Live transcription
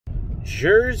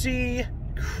Jersey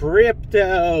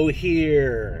Crypto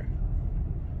here.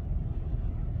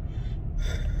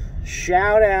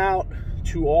 Shout out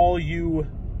to all you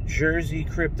Jersey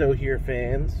Crypto here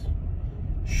fans.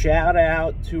 Shout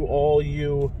out to all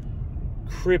you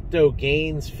Crypto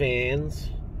Gains fans.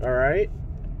 All right.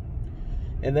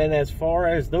 And then as far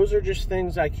as those are just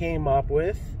things I came up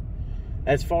with.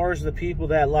 As far as the people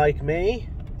that like me,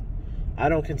 I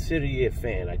don't consider you a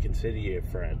fan. I consider you a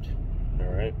friend. All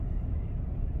right.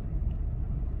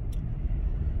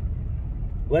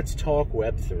 Let's talk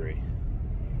Web3.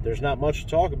 There's not much to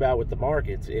talk about with the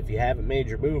markets. If you haven't made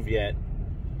your move yet,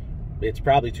 it's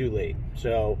probably too late.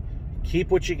 So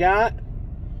keep what you got,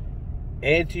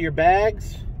 add to your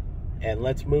bags, and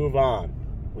let's move on.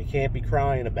 We can't be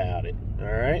crying about it. All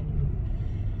right.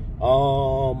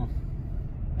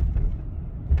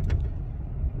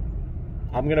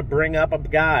 I'm gonna bring up a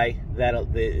guy that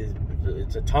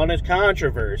it's a ton of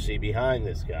controversy behind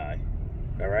this guy.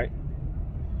 All right.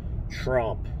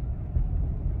 Trump.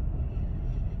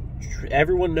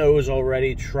 Everyone knows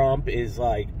already Trump is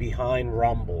like behind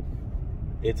Rumble.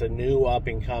 It's a new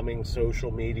up-and-coming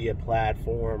social media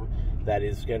platform that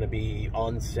is going to be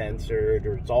uncensored,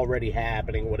 or it's already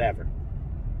happening, whatever.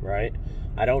 Right?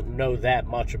 I don't know that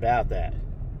much about that.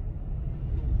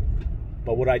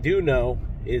 But what I do know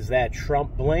is that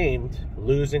Trump blamed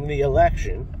losing the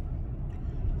election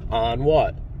on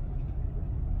what?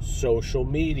 Social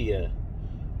media.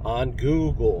 On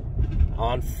Google,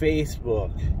 on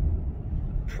Facebook,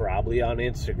 probably on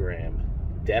Instagram,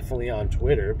 definitely on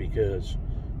Twitter, because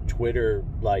Twitter,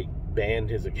 like, banned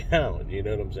his account, you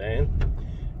know what I'm saying?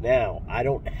 Now, I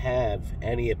don't have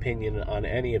any opinion on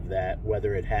any of that,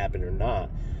 whether it happened or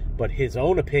not, but his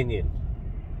own opinion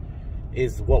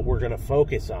is what we're going to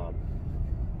focus on.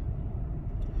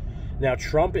 Now,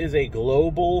 Trump is a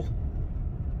global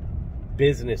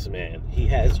businessman. He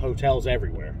has hotels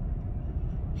everywhere.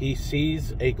 He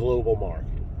sees a global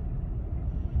market,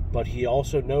 but he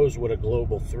also knows what a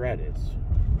global threat is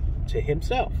to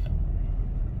himself.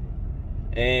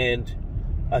 And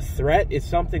a threat is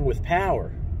something with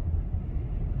power.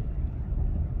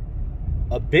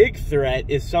 A big threat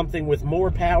is something with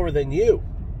more power than you.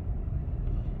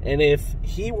 And if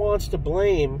he wants to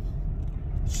blame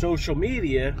social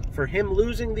media for him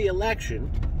losing the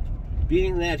election,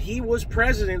 being that he was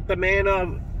president, the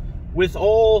man with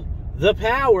all the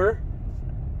power,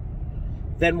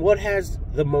 then what has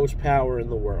the most power in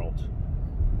the world?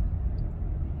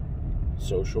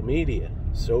 Social media.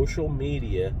 Social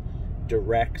media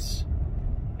directs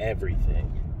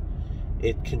everything.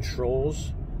 It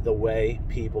controls the way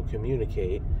people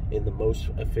communicate in the most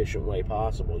efficient way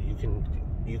possible.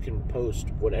 You can post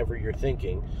whatever you're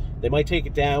thinking. They might take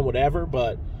it down, whatever,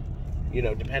 but, you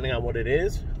know, depending on what it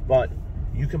is, but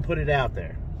you can put it out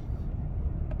there.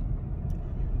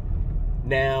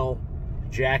 Now,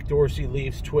 Jack Dorsey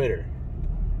leaves Twitter.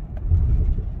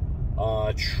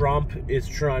 Trump is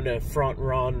trying to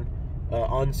front-run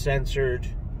uncensored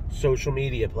social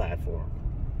media platform,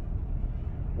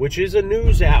 which is a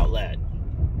news outlet.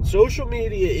 Social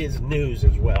media is news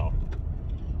as well.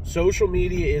 Social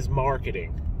media is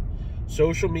marketing.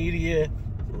 Social media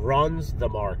runs the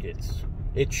markets.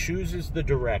 It chooses the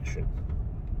direction.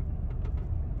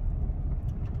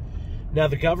 Now,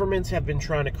 the governments have been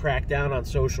trying to crack down on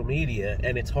social media,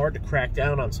 and it's hard to crack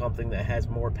down on something that has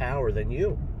more power than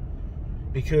you,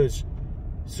 because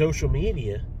social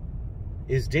media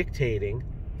is dictating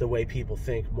the way people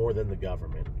think more than the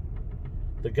government.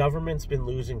 The government's been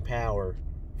losing power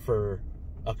for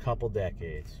a couple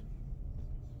decades.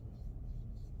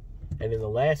 And in the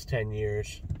last 10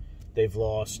 years, they've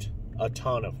lost a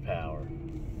ton of power.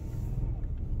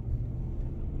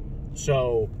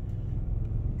 So,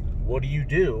 what do you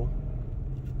do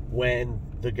when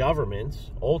the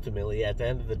governments, ultimately, at the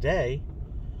end of the day,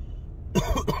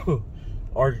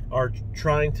 are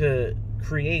trying to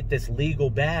create this legal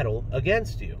battle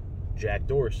against you? Jack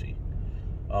Dorsey.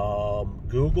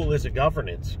 Google is a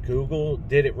governance. Google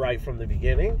did it right from the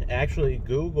beginning. Actually,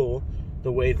 Google,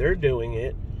 the way they're doing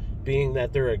it, being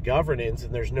that they're a governance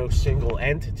and there's no single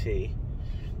entity,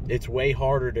 it's way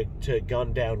harder to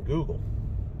gun down Google.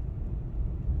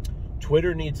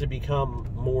 Twitter needs to become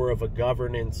more of a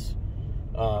governance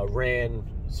ran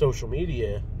social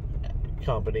media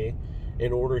company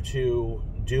in order to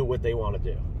do what they want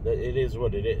to do. It is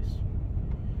what it is.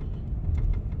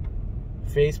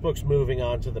 Facebook's moving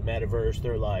on to the metaverse.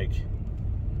 They're like,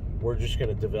 we're just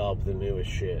going to develop the newest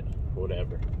shit,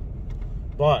 whatever.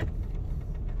 But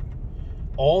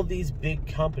all these big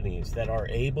companies that are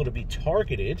able to be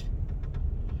targeted,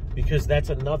 because that's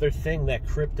another thing that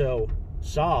crypto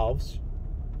solves,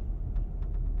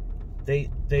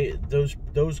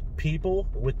 those people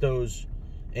with those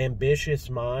ambitious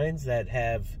minds that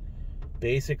have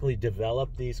basically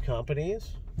developed these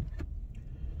companies,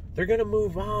 they're going to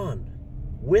move on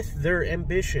with their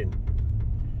ambition.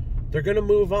 They're going to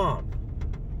move on.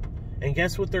 And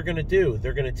guess what they're going to do?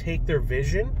 They're going to take their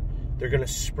vision, they're going to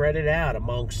spread it out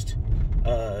amongst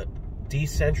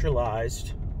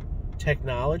decentralized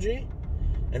technology,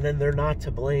 and then they're not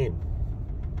to blame.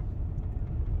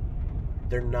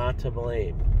 They're not to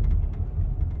blame.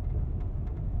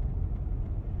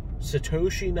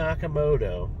 Satoshi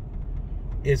Nakamoto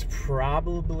is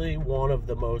probably one of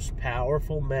the most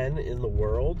powerful men in the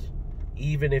world,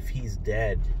 even if he's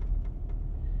dead.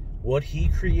 What he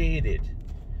created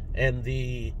and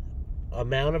the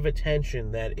amount of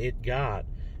attention that it got,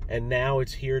 and now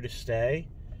it's here to stay,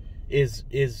 is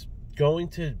going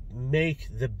to make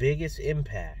the biggest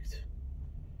impact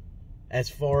as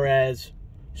far as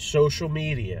social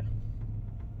media,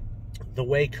 the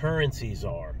way currencies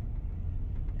are,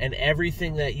 and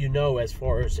everything that you know as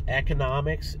far as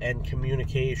economics and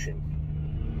communication.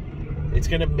 It's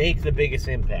going to make the biggest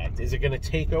impact. Is it going to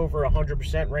take over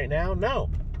 100% right now? No.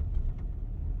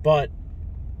 But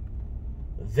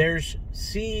there's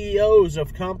CEOs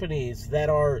of companies that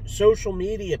are social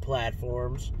media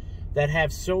platforms that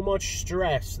have so much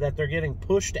stress that they're getting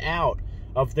pushed out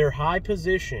of their high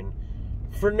position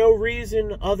for no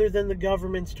reason other than the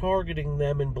government's targeting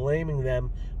them and blaming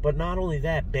them, but not only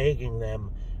that, begging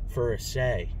them for a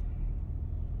say.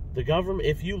 The government,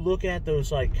 if you look at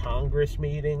those like Congress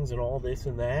meetings and all this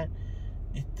and that,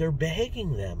 they're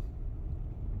begging them.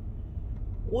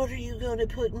 What are you going to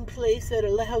put in place that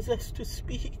allows us to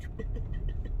speak?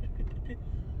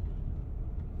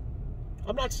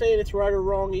 I'm not saying it's right or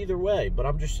wrong either way, but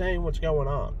I'm just saying what's going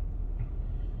on.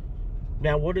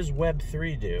 Now, what does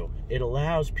Web3 do? It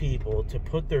allows people to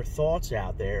put their thoughts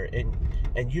out there,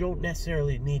 and you don't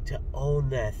necessarily need to own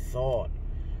that thought.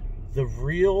 The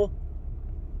real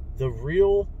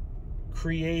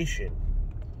creation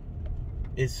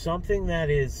is something that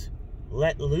is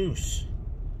let loose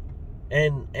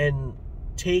and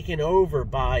taken over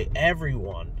by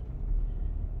everyone.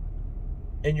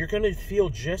 And you're going to feel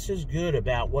just as good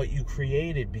about what you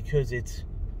created because it's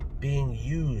being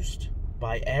used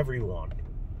by everyone.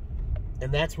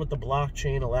 And that's what the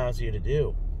blockchain allows you to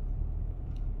do.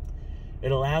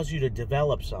 It allows you to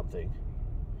develop something.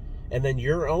 And then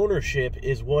your ownership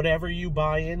is whatever you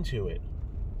buy into it.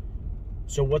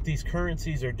 So what these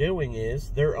currencies are doing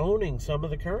is they're owning some of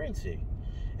the currency.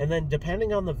 And then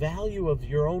depending on the value of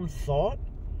your own thought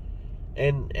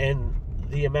and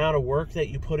the amount of work that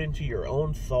you put into your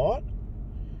own thought,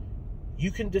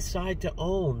 you can decide to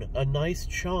own a nice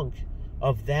chunk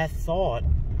of that thought,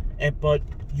 but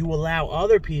you allow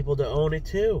other people to own it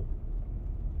too.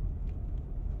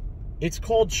 It's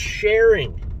called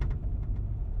sharing.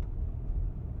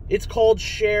 It's called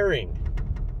sharing.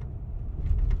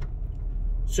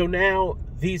 So now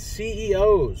these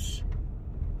CEOs,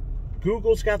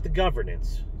 Google's got the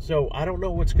governance. So I don't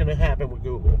know what's going to happen with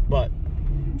Google, but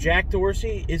Jack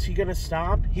Dorsey, is he going to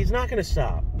stop? He's not going to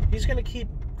stop. He's going to keep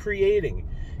creating.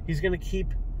 He's going to keep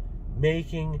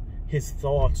making his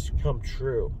thoughts come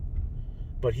true.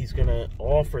 But he's going to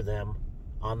offer them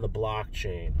on the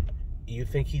blockchain. You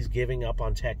think he's giving up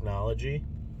on technology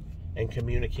and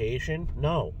communication?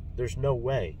 No, there's no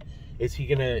way. Is he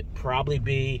going to probably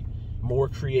be more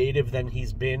creative than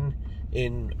he's been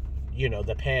in,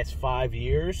 the past 5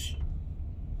 years?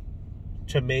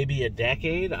 To maybe a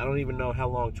decade. I don't even know how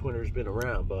long Twitter's been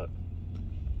around, but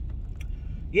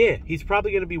yeah, he's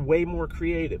probably going to be way more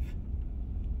creative.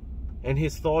 And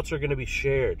his thoughts are going to be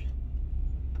shared.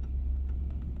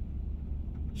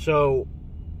 So,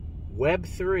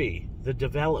 Web3, the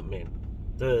development,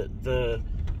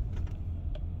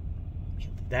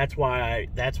 that's why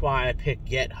I picked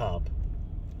GitHub.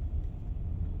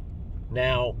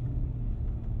 Now,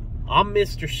 I'm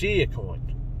Mr.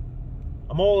 Siacoin.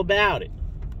 I'm all about it.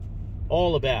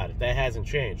 All about it. That hasn't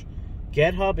changed.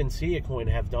 GitHub and Siacoin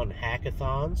have done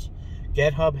hackathons.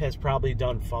 GitHub has probably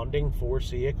done funding for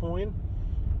Siacoin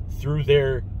through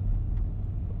their...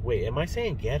 Wait, am I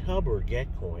saying GitHub or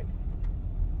Gitcoin?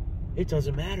 It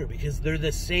doesn't matter because they're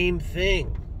the same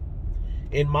thing.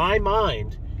 In my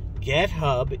mind,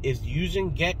 GitHub is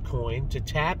using Gitcoin to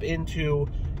tap into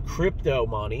crypto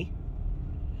money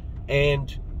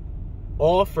and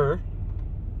offer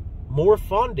more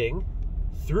funding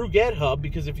through GitHub,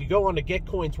 because if you go onto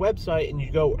Gitcoin's website and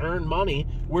you go earn money,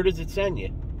 where does it send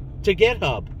you? To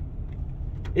GitHub.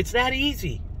 It's that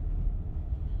easy.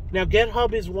 Now,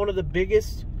 GitHub is one of the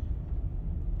biggest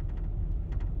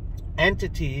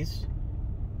entities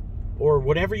or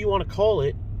whatever you want to call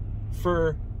it,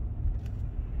 for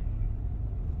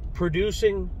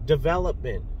producing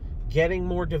development, getting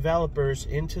more developers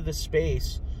into the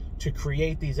space to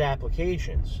create these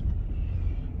applications.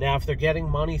 Now, if they're getting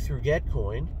money through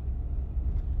Gitcoin,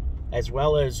 as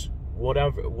well as what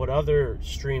other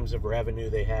streams of revenue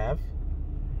they have,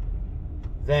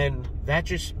 then that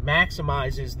just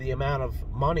maximizes the amount of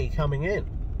money coming in.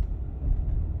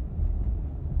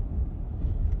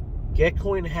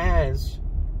 Gitcoin has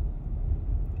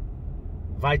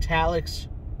Vitalik's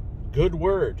good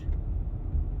word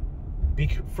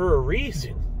for a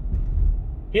reason.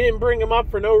 He didn't bring him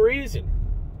up for no reason.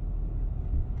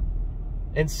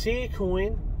 And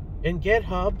Siacoin and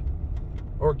GitHub,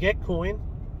 or Gitcoin,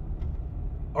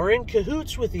 are in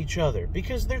cahoots with each other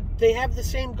because they have the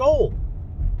same goal.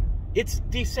 It's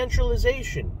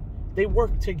decentralization. They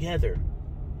work together.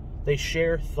 They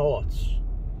share thoughts.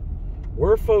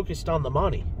 We're focused on the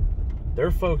money.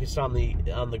 They're focused on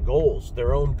the goals,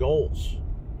 their own goals.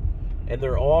 And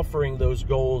they're offering those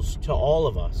goals to all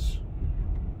of us.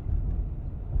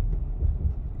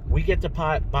 We get to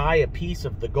buy a piece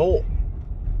of the goal.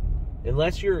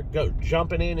 Unless you're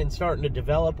jumping in and starting to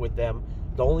develop with them,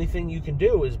 the only thing you can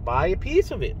do is buy a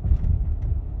piece of it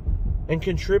and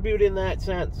contribute in that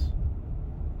sense.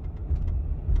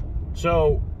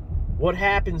 So, what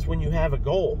happens when you have a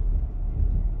goal?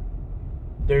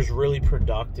 There's really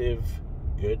productive,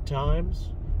 good times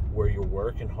where you're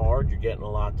working hard, you're getting a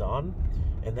lot done,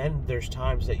 and then there's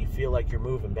times that you feel like you're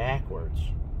moving backwards.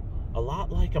 A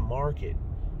lot like a market,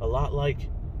 a lot like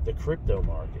the crypto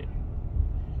market.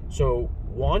 So,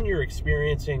 one, you're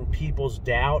experiencing people's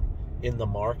doubt in the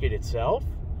market itself,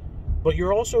 but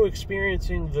you're also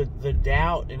experiencing the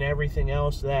doubt and everything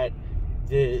else that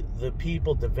the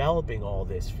people developing all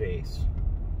this face.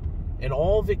 And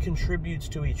all of it contributes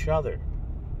to each other.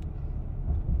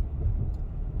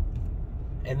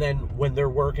 And then when they're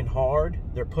working hard,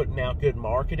 they're putting out good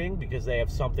marketing because they have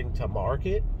something to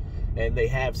market and they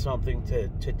have something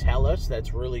to tell us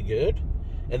that's really good.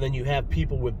 And then you have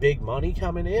people with big money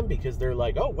coming in because they're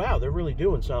like, oh, wow, they're really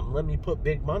doing something. Let me put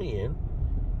big money in.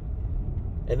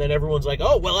 And then everyone's like,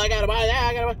 oh, well, I got to buy that.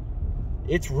 I got to buy.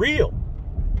 It's real.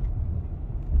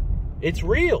 It's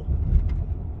real.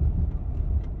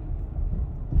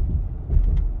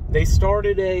 They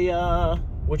started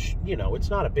which, you know, it's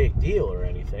not a big deal or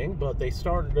anything, but they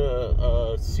started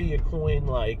a Siacoin,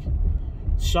 like,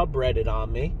 subreddit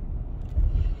on me.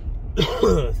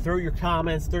 Throw your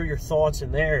comments, throw your thoughts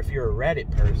in there if you're a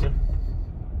Reddit person.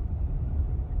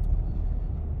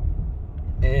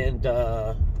 And,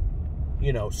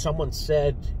 you know, someone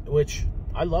said, which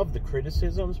I love the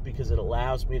criticisms because it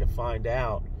allows me to find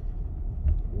out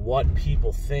what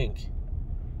people think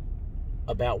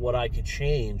about what I could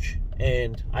change,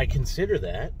 and I consider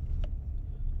that,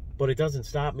 but it doesn't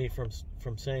stop me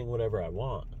from saying whatever I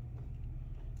want,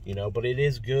 you know. But it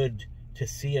is good to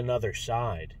see another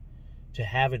side, to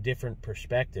have a different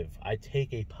perspective. I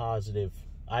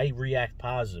react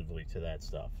positively to that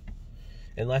stuff,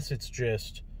 unless it's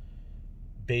just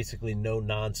basically no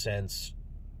nonsense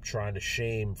trying to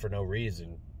shame for no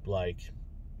reason, like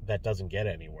that doesn't get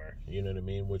anywhere, you know what I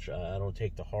mean? Which I don't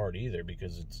take to heart either,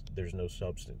 because there's no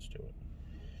substance to it.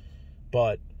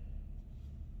 But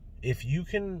if you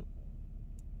can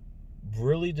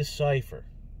really decipher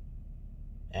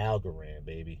Algorand,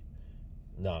 baby.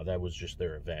 No, that was just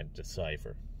their event,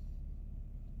 decipher.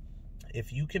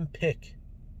 If you can pick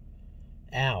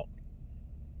out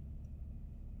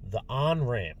the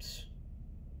on-ramps,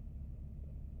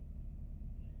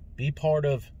 be part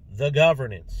of the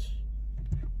governance,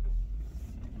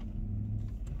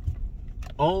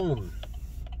 own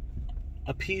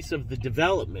a piece of the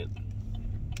development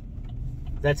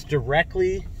that's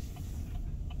directly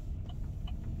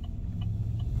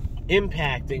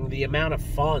impacting the amount of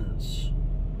funds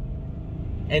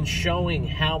and showing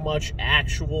how much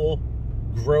actual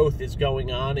growth is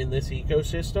going on in this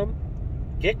ecosystem.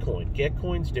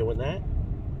 Gitcoin's doing that.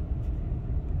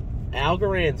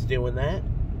 Algorand's doing that.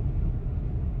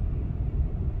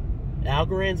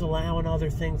 Algorand's allowing other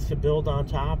things to build on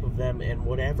top of them, and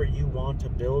whatever you want to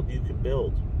build, you can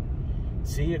build.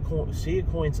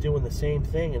 Siacoin's doing the same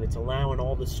thing, and it's allowing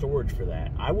all the storage for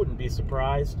that. I wouldn't be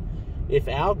surprised if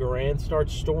Algorand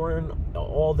starts storing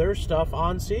all their stuff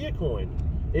on Siacoin.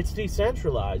 It's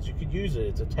decentralized. You could use it.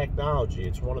 It's a technology.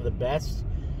 It's one of the best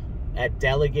at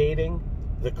delegating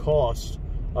the cost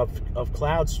of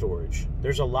cloud storage.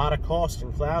 There's a lot of cost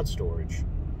in cloud storage,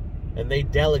 and they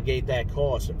delegate that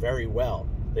cost very well.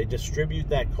 They distribute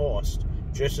that cost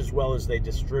just as well as they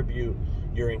distribute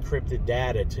your encrypted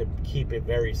data to keep it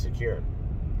very secure.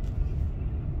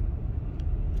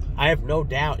 I have no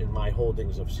doubt in my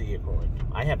holdings of Siacoin.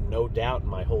 I have no doubt in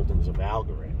my holdings of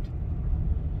Algorand.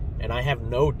 And I have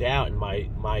no doubt in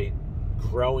my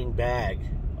growing bag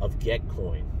of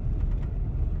Gitcoin.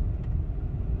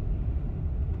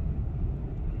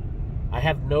 I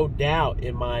have no doubt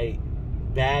in my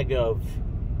bag of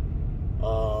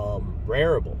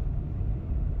Rarible.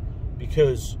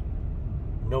 Because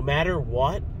no matter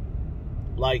what,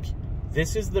 like,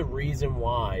 this is the reason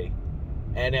why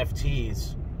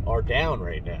NFTs are down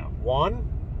right now. One,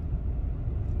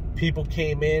 people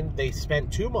came in, they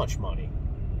spent too much money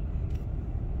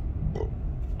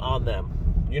on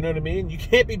them. You know what I mean? You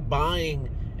can't be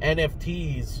buying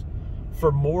NFTs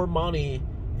for more money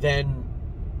than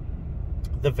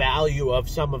the value of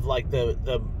some of, like,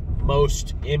 the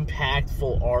most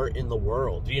impactful art in the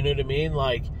world. You know what I mean?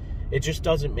 Like, it just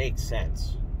doesn't make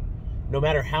sense. No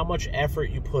matter how much effort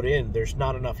you put in, there's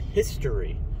not enough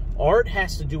history. Art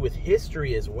has to do with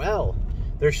history as well.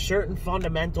 There's certain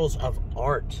fundamentals of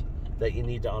art that you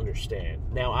need to understand.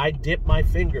 Now, I dip my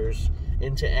fingers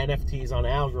into NFTs on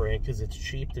Algorand because it's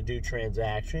cheap to do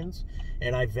transactions,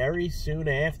 and I very soon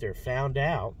after found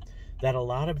out that a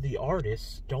lot of the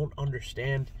artists don't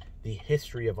understand the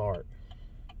history of art.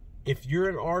 If you're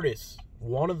an artist,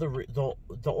 one of the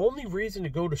only reason to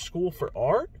go to school for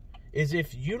art is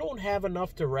if you don't have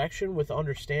enough direction with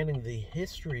understanding the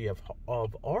history of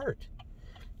art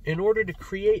in order to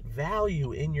create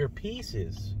value in your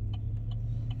pieces.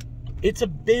 It's a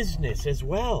business as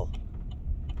well.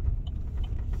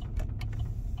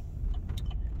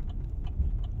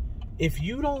 If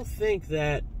you don't think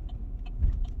that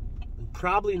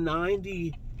probably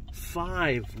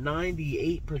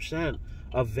 98%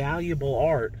 of valuable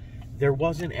art, there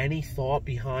wasn't any thought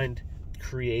behind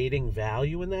creating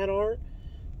value in that art,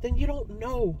 then you don't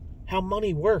know how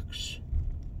money works.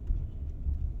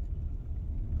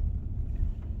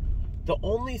 The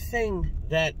only thing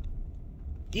that,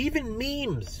 even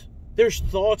memes, there's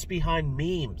thoughts behind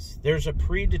memes. There's a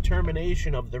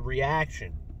predetermination of the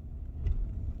reaction.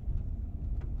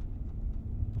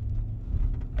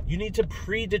 You need to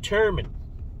predetermine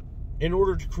in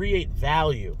order to create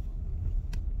value.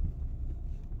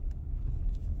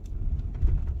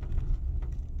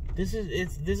 This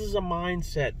is a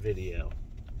mindset video.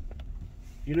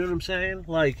 You know what I'm saying?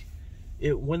 Like,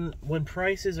 when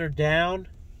prices are down,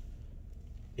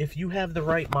 if you have the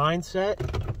right mindset,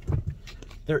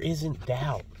 there isn't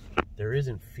doubt. There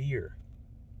isn't fear.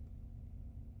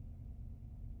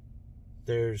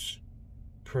 There's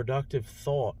productive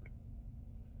thought.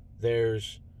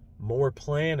 There's more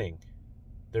planning.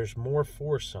 There's more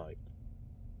foresight.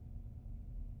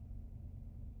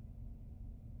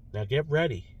 Now get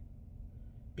ready.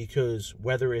 Because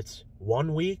whether it's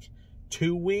 1 week,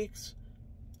 2 weeks,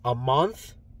 a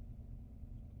month,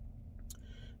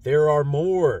 there are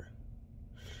more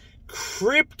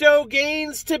crypto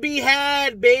gains to be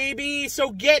had, baby.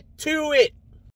 So get to it.